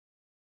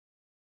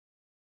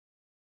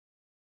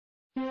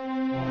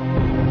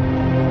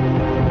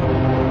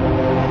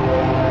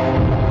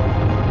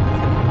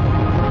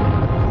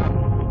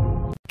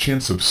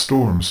Chance of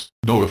storms.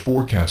 NOAA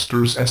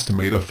forecasters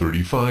estimate a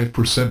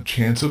 35%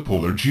 chance of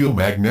polar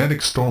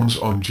geomagnetic storms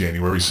on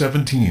January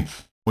 17,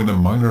 when a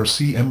minor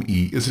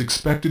CME is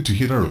expected to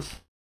hit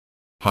Earth.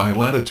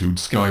 High-latitude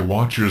sky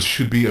watchers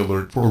should be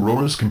alert for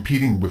auroras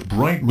competing with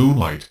bright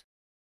moonlight.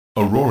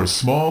 Aurora's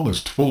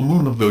smallest full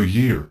moon of the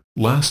year.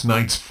 Last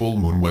night's full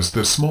moon was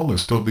the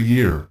smallest of the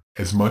year,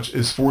 as much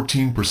as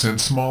 14%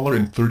 smaller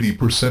and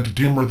 30%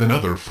 dimmer than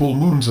other full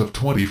moons of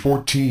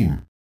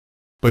 2014.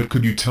 But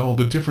could you tell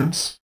the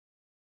difference?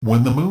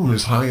 When the moon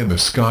is high in the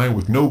sky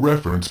with no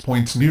reference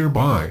points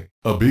nearby,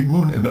 a big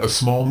moon and a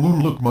small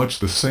moon look much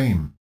the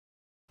same.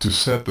 To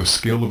set the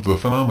scale of the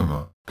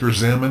phenomena,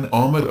 Kurzaman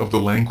Ahmed of the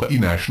Langkawi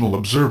National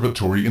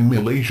Observatory in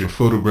Malaysia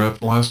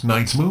photographed last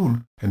night's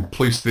moon, and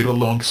placed it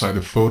alongside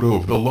a photo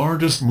of the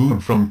largest moon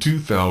from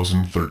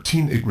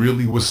 2013. It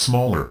really was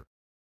smaller.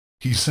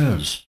 He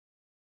says,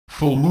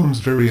 "Full moons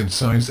vary in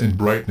size and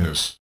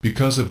brightness,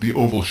 because of the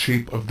oval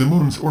shape of the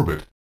moon's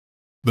orbit.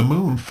 The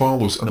moon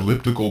follows an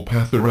elliptical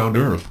path around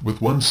Earth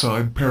with one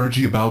side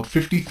perigee about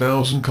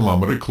 50,000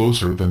 km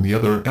closer than the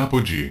other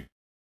apogee.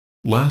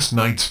 Last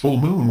night's full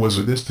moon was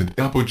a distant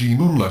apogee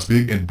moon, less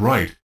big and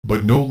bright,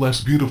 but no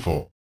less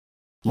beautiful.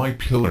 Like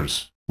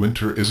pillars,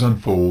 winter is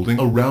unfolding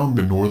around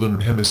the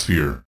northern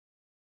hemisphere.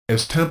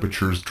 As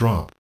temperatures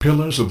drop,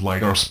 pillars of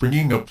light are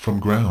springing up from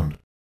ground."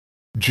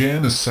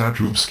 Janis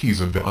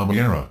Satruvskis of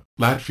Valmiera,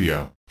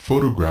 Latvia,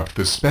 photographed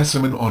the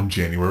specimen on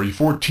January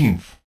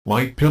 14.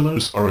 Light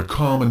pillars are a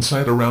common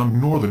sight around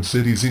northern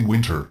cities in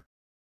winter.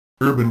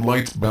 Urban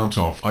lights bounce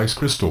off ice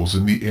crystals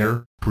in the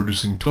air,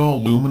 producing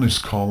tall luminous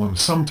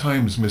columns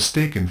sometimes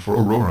mistaken for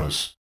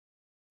auroras.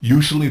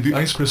 Usually the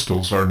ice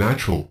crystals are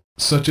natural,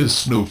 such as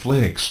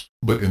snowflakes,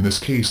 but in this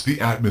case the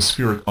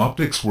atmospheric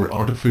optics were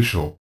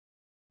artificial.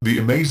 "The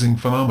amazing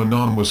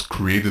phenomenon was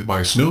created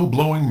by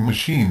snow-blowing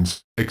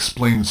machines,"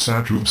 explained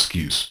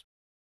Satruvskis.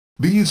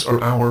 "These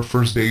are our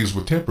first days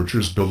with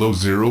temperatures below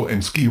zero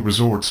and ski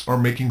resorts are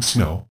making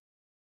snow."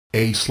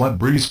 A slight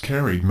breeze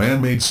carried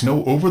man-made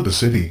snow over the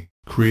city,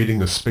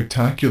 creating a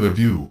spectacular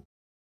view.